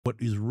What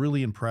is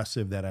really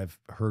impressive that I've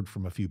heard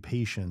from a few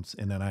patients,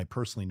 and then I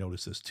personally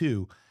notice this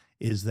too,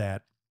 is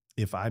that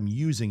if I'm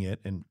using it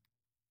and,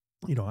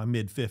 I'm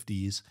mid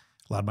 50s,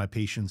 a lot of my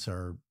patients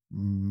are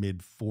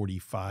mid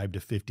 45 to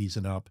 50s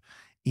and up.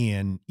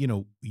 And,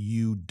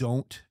 you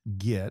don't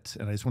get,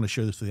 and I just want to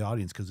share this with the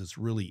audience because it's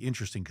really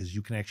interesting because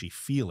you can actually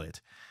feel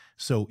it.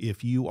 So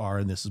if you are,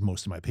 and this is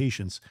most of my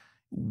patients,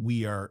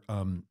 we are,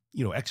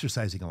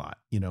 exercising a lot,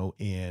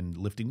 and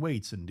lifting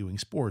weights and doing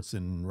sports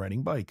and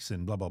riding bikes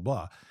and blah, blah,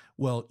 blah.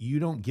 Well, you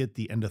don't get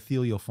the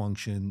endothelial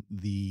function,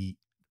 the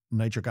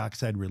nitric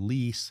oxide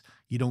release.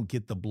 You don't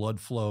get the blood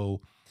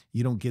flow.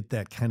 You don't get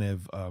that kind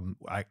of,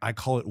 I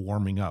call it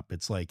warming up.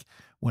 It's like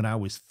when I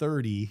was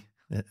 30,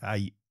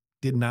 I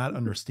did not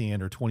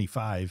understand, or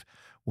 25,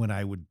 when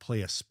I would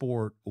play a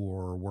sport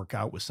or work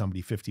out with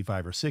somebody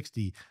 55 or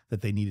 60,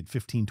 that they needed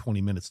 15,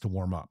 20 minutes to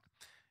warm up.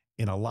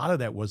 And a lot of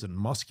that wasn't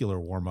muscular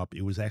warm up.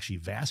 It was actually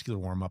vascular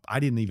warm up. I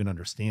didn't even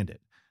understand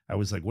it. I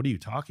was like, what are you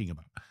talking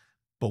about?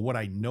 But what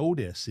I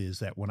notice is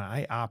that when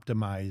I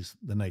optimize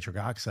the nitric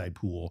oxide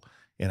pool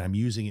and I'm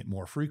using it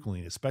more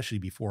frequently, especially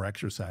before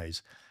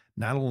exercise,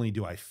 not only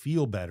do I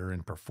feel better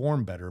and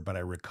perform better, but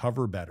I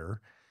recover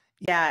better.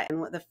 Yeah, and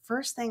what the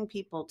first thing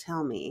people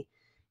tell me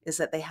is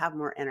that they have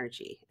more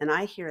energy, and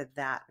I hear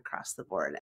that across the board.